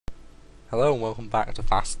Hello and welcome back to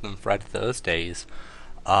Faster Than Fred Thursdays.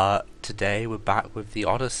 Today we're back with the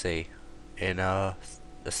Odyssey in a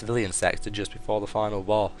civilian sector just before the final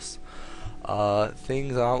boss.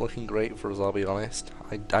 Things aren't looking great for us, I'll be honest.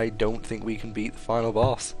 I don't think we can beat the final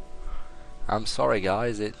boss. I'm sorry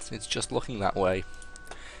guys, it's just looking that way.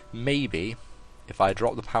 Maybe, if I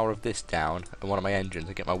drop the power of this down and one of my engines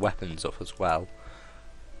and get my weapons up as well,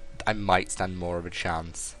 I might stand more of a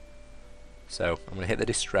chance. So, I'm going to hit the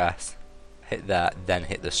distress, hit that, then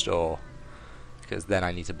hit the store, because then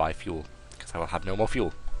I need to buy fuel, because I will have no more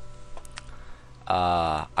fuel.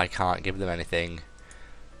 I can't give them anything.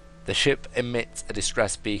 The ship emits a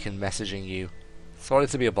distress beacon messaging you, sorry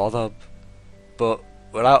to be a bother, but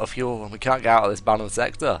we're out of fuel and we can't get out of this abandoned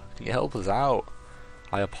sector. Can you help us out?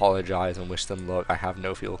 I apologise and wish them luck. I have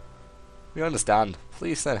no fuel. We understand.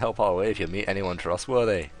 Please send help our way if you meet anyone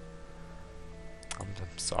trustworthy. I'm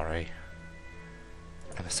sorry.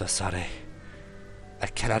 I'm so sorry. I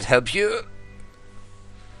cannot help you.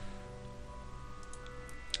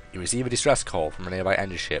 You receive a distress call from a nearby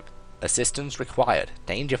engine ship. Assistance required.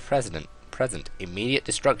 Danger present. Immediate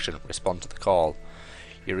destruction. Respond to the call.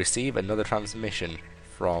 You receive another transmission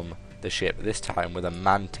from the ship, this time with a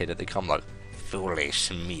mantid at the comm log.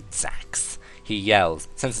 Foolish meat sacks. He yells.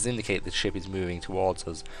 Sensors indicate the ship is moving towards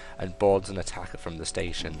us and boards an attacker from the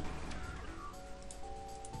station.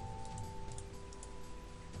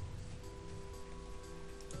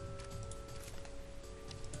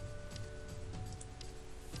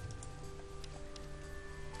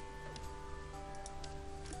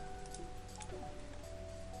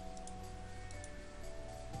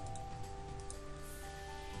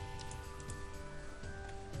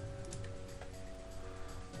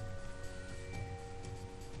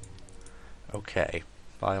 Okay,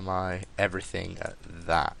 buy my everything at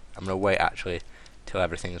that. I'm going to wait actually till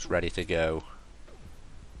everything's ready to go.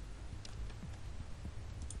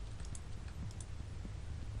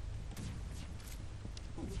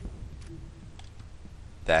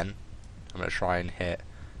 Then I'm going to try and hit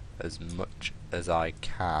as much as I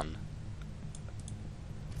can.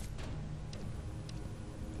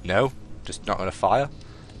 No, just not going to fire.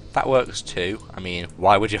 That works too. I mean,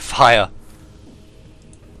 why would you fire?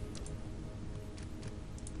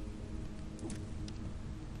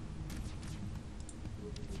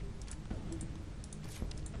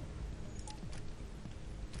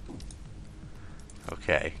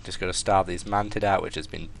 Okay, just got to starve these mantid out, which has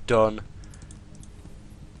been done.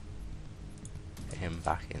 Get him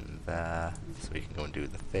back in there, so we can go and do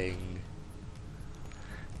the thing.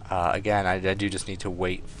 Again, I do just need to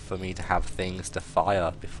wait for me to have things to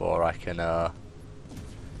fire before I can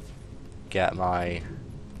get my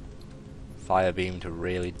fire beam to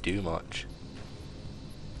really do much.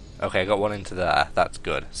 Okay, I got one into there. That's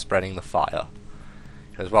good. Spreading the fire.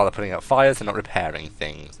 Because while they're putting out fires, they're not repairing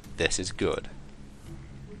things. This is good.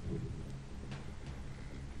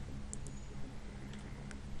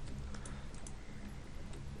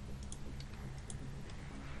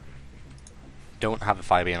 Don't have a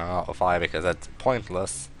fire being on auto fire because it's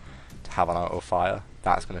pointless to have an auto fire.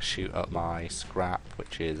 That's going to shoot up my scrap,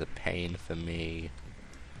 which is a pain for me.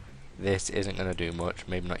 This isn't going to do much,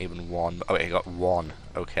 maybe not even one. Oh, it got one.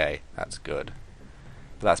 Okay, that's good.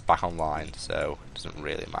 But that's back online, so it doesn't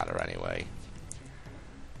really matter anyway.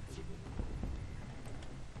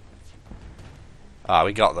 Ah,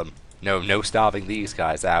 we got them. No starving these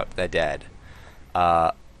guys out. They're dead.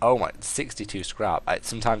 Oh my, 62 scrap.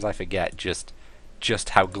 Sometimes I forget just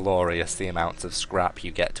how glorious the amounts of scrap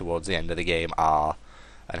you get towards the end of the game are,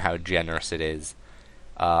 and how generous it is.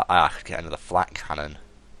 I could get another flat cannon.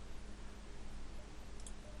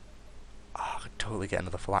 Oh, I could totally get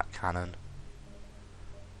another flat cannon.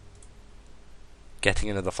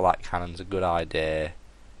 Getting another flat cannon's a good idea,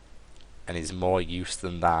 and is more use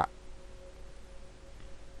than that.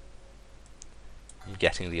 I'm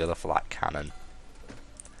getting the other flat cannon.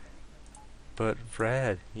 But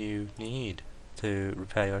Fred, you need to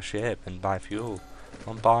repair your ship and buy fuel.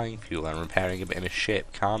 I'm buying fuel and repairing a bit of a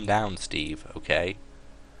ship. Calm down, Steve, okay?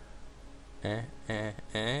 Try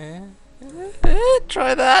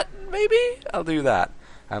that, maybe? I'll do that.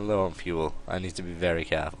 I'm low on fuel. I need to be very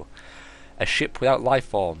careful. A ship without life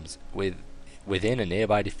forms within a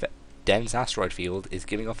nearby dense asteroid field is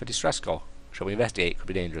giving off a distress call. Shall we investigate? Could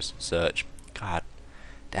be dangerous. Search. God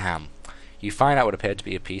damn. You find out what appeared to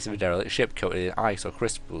be a piece of a derelict ship coated in ice or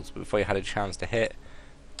crystals, but before you had a chance to hit...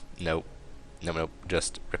 Nope. Nope.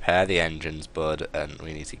 Just repair the engines, bud, and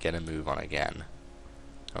we need to get a move on again.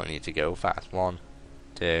 I need to go fast. 1,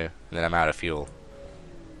 2, and then I'm out of fuel.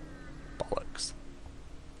 Bollocks.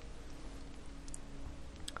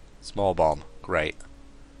 Small bomb. Great.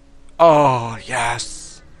 Oh,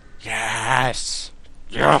 yes! Yes!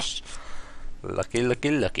 Yes! Lucky, lucky,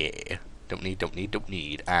 lucky. Don't need, don't need, don't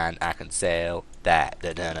need. And I can sell that.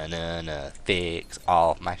 Da-da-na-na-na. Fix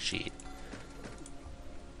all my shit.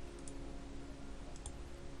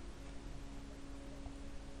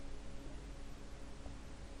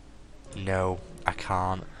 No, I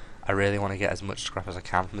can't. I really want to get as much scrap as I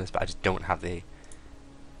can from this, but I just don't have the...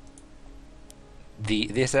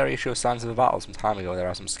 This area shows signs of a battle some time ago. There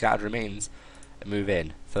are some scattered remains. Move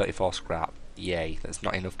in. 34 scrap. Yay. That's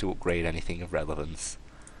not enough to upgrade anything of relevance.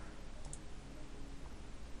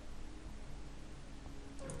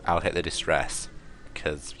 I'll hit the distress.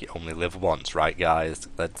 Because you only live once, right guys?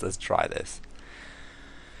 Let's try this.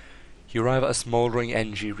 You arrive at a smouldering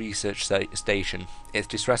NG research station. Its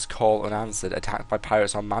distress call unanswered, attacked by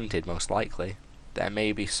pirates or manted most likely. There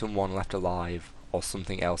may be someone left alive, or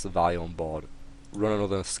something else of value on board. Run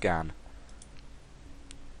another scan.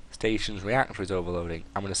 Station's reactor is overloading.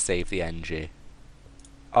 I'm going to save the NG.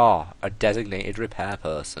 Ah, a designated repair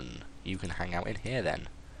person. You can hang out in here then.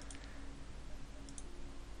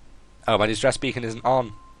 Oh, my distress beacon isn't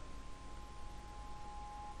on.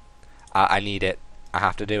 I need it. I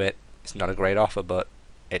have to do it. It's not a great offer, but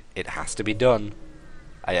it has to be done.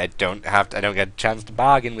 I don't get a chance to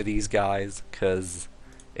bargain with these guys, cause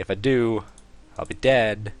if I do, I'll be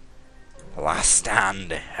dead. The last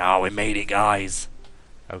stand. Oh, we made it, guys.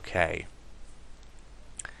 Okay.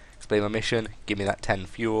 Explain my mission. Give me that 10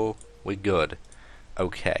 fuel. We're good.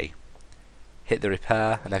 Okay. Hit the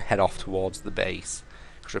repair and then head off towards the base.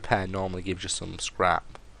 Because repair normally gives you some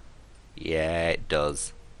scrap. Yeah, it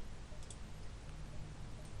does.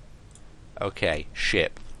 Okay,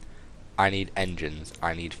 ship. I need engines.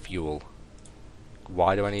 I need fuel.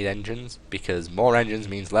 Why do I need engines? Because more engines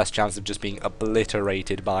means less chance of just being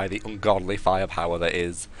obliterated by the ungodly firepower that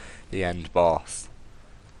is the end boss.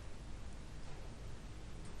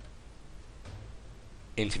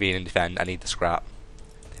 Intervene and defend. I need the scrap.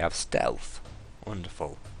 They have stealth.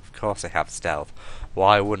 Wonderful. Of course they have stealth.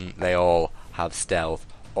 Why wouldn't they all have stealth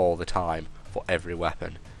all the time for every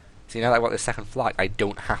weapon? See, now that I've got this second flag, I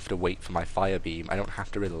don't have to wait for my fire beam. I don't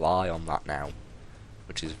have to rely on that now,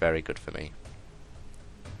 which is very good for me.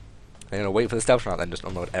 I'm going to wait for the stealth round, then just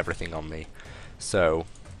unload everything on me. So,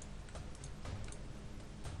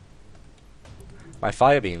 my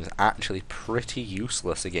fire beam's actually pretty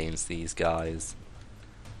useless against these guys,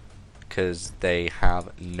 because they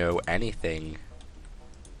have no anything.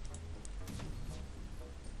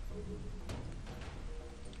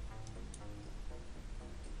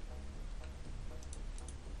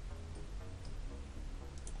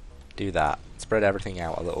 Do that. Spread everything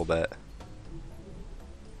out a little bit.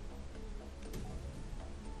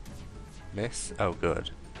 Miss? Oh,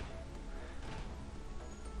 good.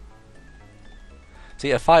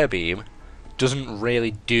 See, a fire beam doesn't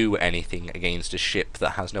really do anything against a ship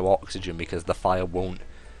that has no oxygen because the fire won't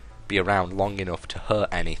be around long enough to hurt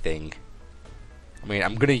anything. I mean,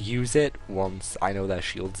 I'm gonna use it once I know their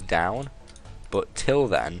shield's down, but till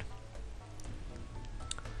then,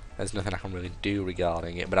 there's nothing I can really do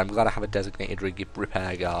regarding it, but I'm glad I have a designated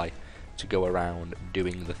repair guy to go around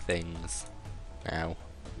doing the things now.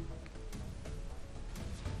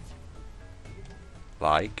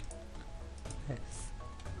 Like this.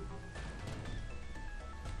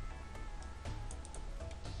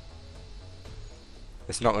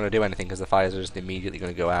 It's not going to do anything because the fires are just immediately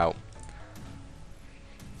going to go out.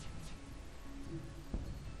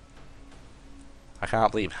 I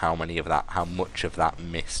can't believe how much of that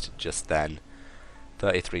missed just then.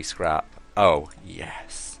 33 scrap. Oh,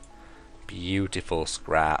 yes. Beautiful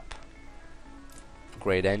scrap.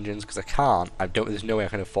 Upgrade engines, because I can't. There's no way I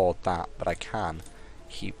can afford that, but I can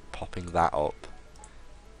keep popping that up.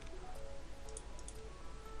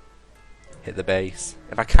 Hit the base.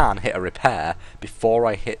 If I can hit a repair before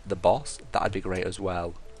I hit the boss, that'd be great as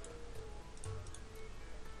well.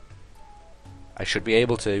 I should be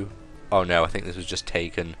able to. Oh no, I think this was just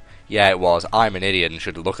taken. Yeah, it was. I'm an idiot and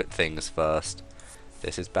should look at things first.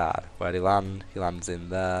 This is bad. Where'd he land? He lands in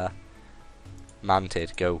there.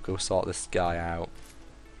 Manted, go sort this guy out.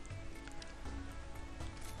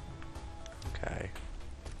 Okay.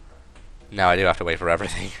 Now I do have to wait for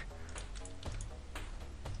everything.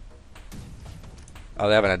 Oh,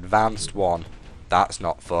 they have an advanced one. That's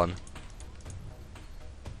not fun.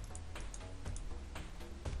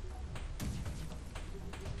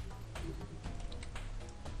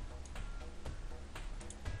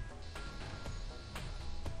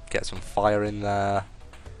 Get some fire in there.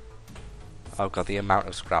 Oh god, the amount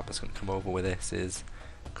of scrap that's going to come over with this is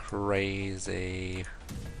crazy.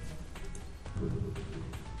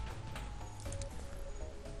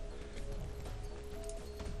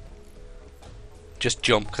 Just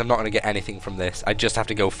jump, because I'm not going to get anything from this. I just have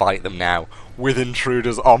to go fight them now. With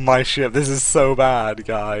intruders on my ship. This is so bad,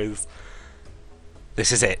 guys.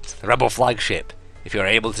 This is it. The Rebel flagship. If you are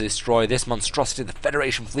able to destroy this monstrosity, the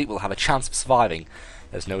Federation fleet will have a chance of surviving.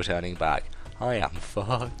 There's no turning back. I am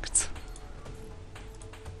fucked.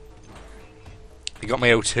 They got my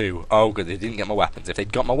O2. Oh, good, they didn't get my weapons. If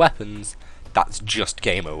they'd got my weapons, that's just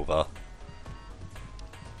game over.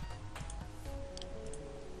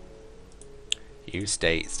 You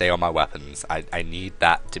stay on my weapons. I need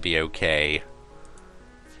that to be okay.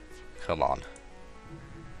 Come on.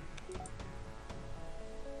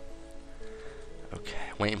 Okay,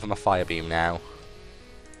 waiting for my fire beam now.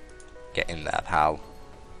 Get in there, pal.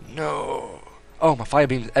 No. Oh, my fire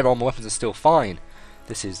beams. All my weapons are still fine.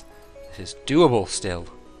 This is doable still.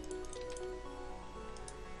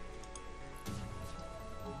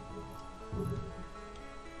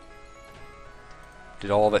 Did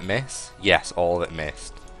all of it miss? Yes, all of it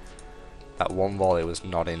missed. That one volley was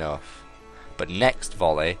not enough. But next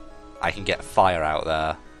volley, I can get fire out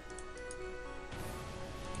there.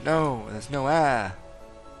 No, there's no air.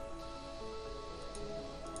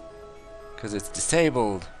 Because it's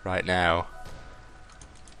disabled right now.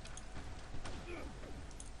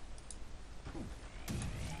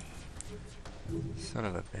 Son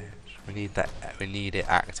of a bitch. We need that. We need it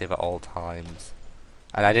active at all times.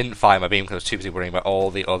 And I didn't fire my beam because I was too busy worrying about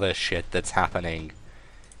all the other shit that's happening.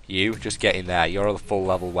 You, just get in there. You're a full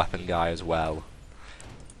level weapon guy as well.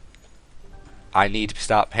 I need to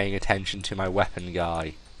start paying attention to my weapon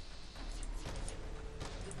guy.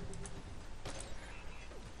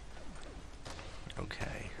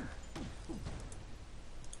 Okay.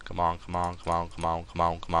 Come on, come on, come on, come on, come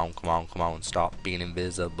on, come on, come on, come on. Stop being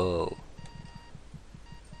invisible.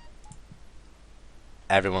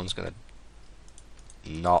 Everyone's gonna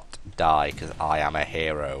not die because I am a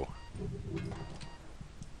hero.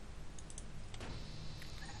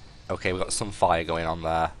 Okay, we've got some fire going on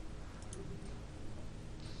there.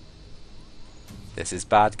 This is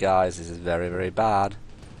bad, guys. This is very, very bad.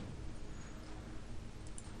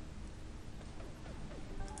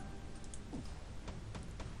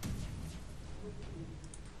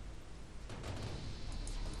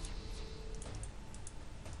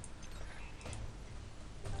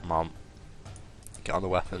 Come on. Get on the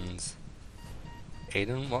weapons.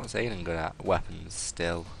 Aiden? What's Aiden good at? Weapons,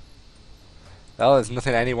 still. Well, there's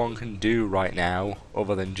nothing anyone can do right now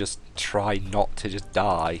other than just try not to just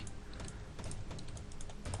die.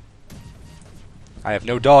 I have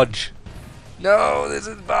no dodge. No, this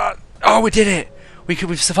is bad. Oh, we did it!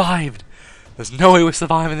 We've survived! There's no way we're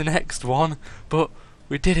surviving the next one, but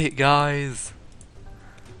we did it, guys!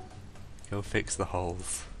 Go fix the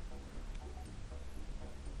holes.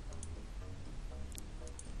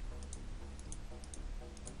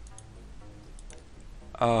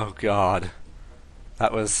 Oh god.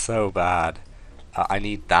 That was so bad. I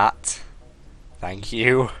need that. Thank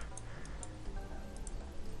you.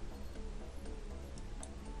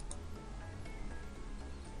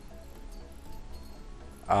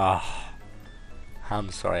 Ah.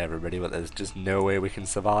 I'm sorry everybody, but there's just no way we can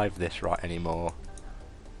survive this right anymore.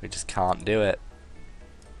 We just can't do it.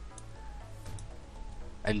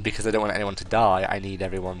 And because I don't want anyone to die, I need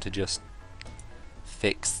everyone to just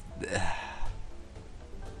fix...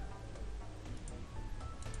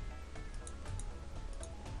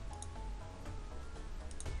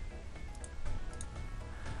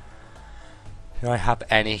 Do I have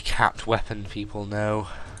any capped weapon, people? No,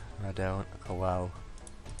 I don't. Oh well.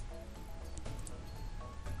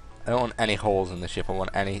 I don't want any holes in the ship. I want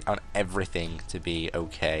everything to be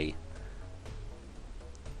okay.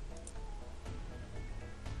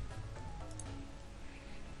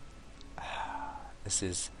 This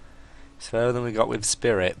is further than we got with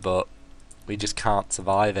Spirit, but we just can't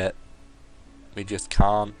survive it. We just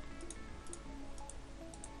can't.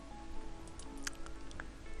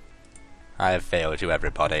 I have failed you,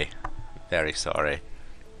 everybody. Very sorry.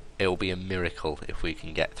 It will be a miracle if we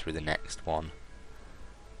can get through the next one.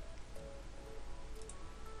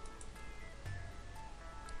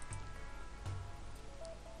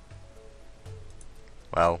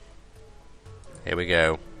 Well, here we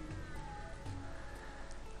go.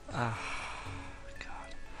 Ah,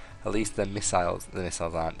 God. At least the missiles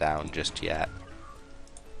aren't down just yet.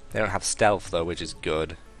 They don't have stealth though, which is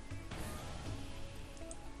good.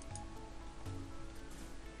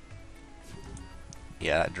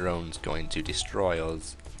 Yeah, that drone's going to destroy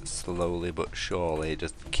us slowly but surely,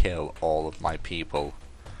 just kill all of my people.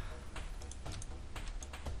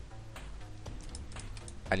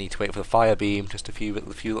 I need to wait for the fire beam, just a few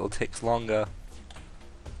little ticks longer.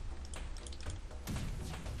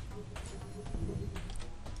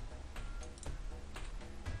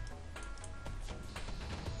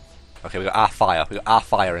 Okay, we got our fire. We got our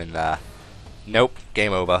fire in there. Nope,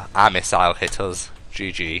 game over. Our missile hit us.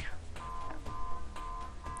 GG.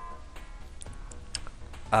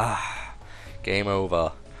 Game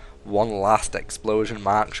over. One last explosion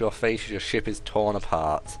marks your face as your ship is torn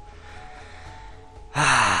apart.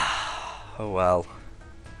 Oh well.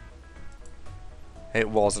 It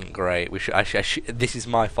wasn't great. This is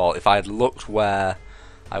my fault. If I had looked where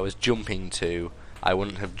I was jumping to, I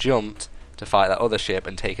wouldn't have jumped to fight that other ship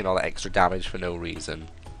and taken all that extra damage for no reason.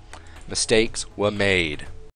 Mistakes were made.